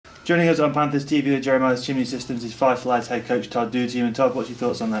Joining us on Panthers TV with Jeremias Chimney Systems is Fife lads head coach Todd Dutiaume. And Todd, what's your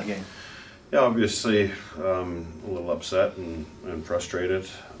thoughts on that game? Yeah, obviously a little upset and frustrated.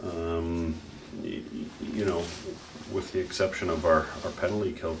 You know, with the exception of our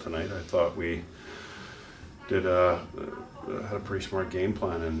penalty kill tonight, I thought we did had a pretty smart game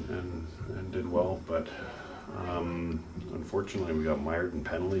plan and did well, but unfortunately we got mired in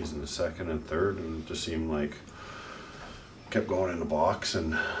penalties in the second and third, and it just seemed like kept going in the box.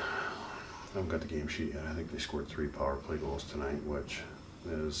 And I haven't got the game sheet yet. I think they scored 3 power play goals tonight, which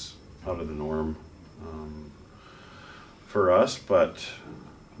is out of the norm for us, but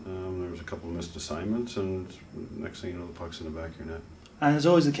there was a couple of missed assignments, and next thing you know, the puck's in the back of your net. And as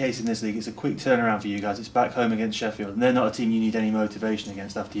always the case in this league, it's a quick turnaround for you guys. It's back home against Sheffield, and they're not a team you need any motivation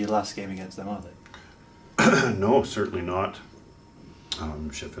against after your last game against them, are they? No, certainly not.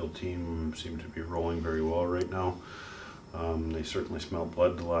 Sheffield team seem to be rolling very well right now. They certainly smelled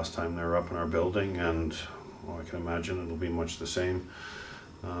blood the last time they were up in our building, and well, I can imagine it'll be much the same.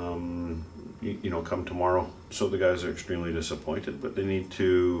 You know, come tomorrow. So the guys are extremely disappointed, but they need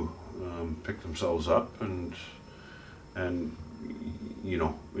to pick themselves up, and you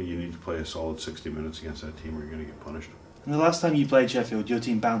know, you need to play a solid 60 minutes against that team or you're going to get punished. And the last time you played Sheffield, your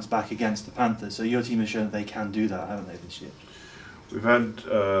team bounced back against the Panthers, so your team has shown that they can do that, haven't they, this year? We've had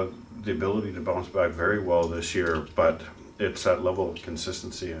the ability to bounce back very well this year, but it's that level of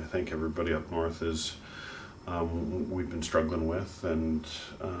consistency I think everybody up north is we've been struggling with, and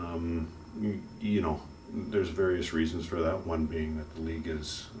you know, there's various reasons for that. One being that the league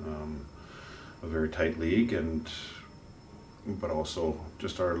is a very tight league, but also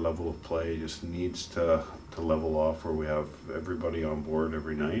just our level of play just needs to level off where we have everybody on board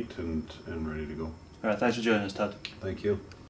every night and ready to go. All right, thanks for joining us, Todd. Thank you.